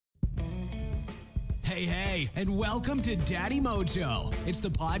Hey, and welcome to Daddy Mojo. It's the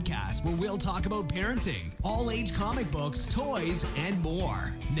podcast where we'll talk about parenting, all-age comic books, toys, and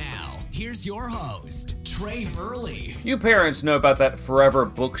more. Now, here's your host, Trey Burley. You parents know about that forever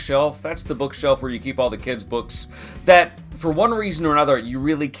bookshelf. That's the bookshelf where you keep all the kids' books that, for one reason or another, you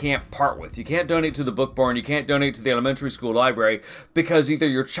really can't part with. You can't donate to the book barn, you can't donate to the elementary school library, because either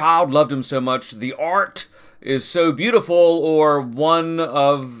your child loved them so much, the art is so beautiful, or one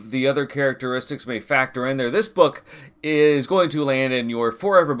of the other characteristics may factor in there. This book is going to land in your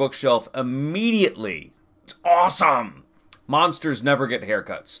forever bookshelf immediately. It's awesome. Monsters Never Get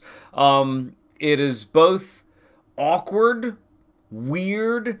Haircuts. It is both awkward,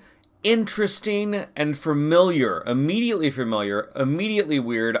 weird, interesting, and familiar. Immediately familiar, immediately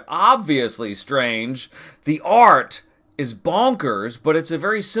weird, obviously strange. The art is bonkers, but it's a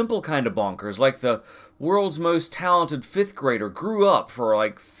very simple kind of bonkers, like the world's most talented fifth grader grew up for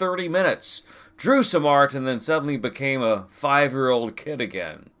like 30 minutes, drew some art, and then suddenly became a 5-year-old kid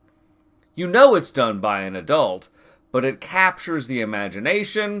again. You know it's done by an adult, but it captures the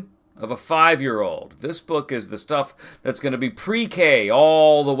imagination of a 5-year-old. This book is the stuff that's going to be pre-K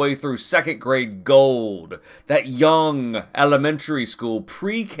all the way through second grade gold. That young elementary school,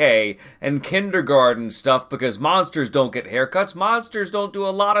 pre-K, and kindergarten stuff, because monsters don't get haircuts. Monsters don't do a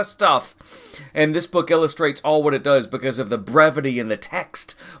lot of stuff. And this book illustrates all what it does because of the brevity in the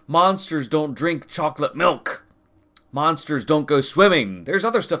text. Monsters don't drink chocolate milk. Monsters don't go swimming. There's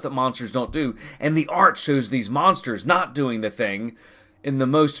other stuff that monsters don't do. And the art shows these monsters not doing the thing in the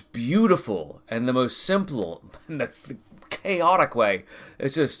most beautiful and the most simple and the chaotic way.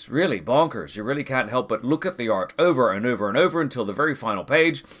 It's just really bonkers. You really can't help but look at the art over and over and over until the very final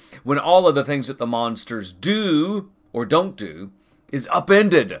page, when all of the things that the monsters do or don't do is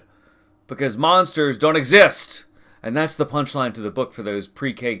upended, because monsters don't exist. And that's the punchline to the book for those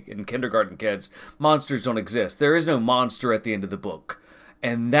pre-K and kindergarten kids. Monsters don't exist. There is no monster at the end of the book.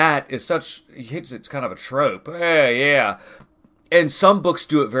 And that is such, it's kind of a trope. Yeah. And some books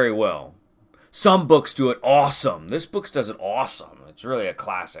do it very well. Some books do it awesome. This book does it awesome. It's really a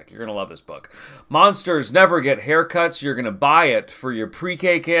classic. You're going to love this book. Monsters Never Get Haircuts. You're going to buy it for your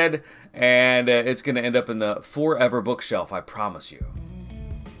pre-K kid, and it's going to end up in the forever bookshelf, I promise you.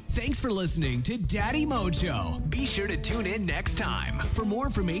 Thanks for listening to Daddy Mojo. Be sure to tune in next time. For more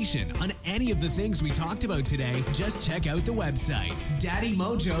information on any of the things we talked about today, just check out the website,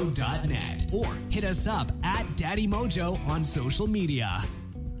 daddymojo.net, or hit us up at Daddy Mojo on social media.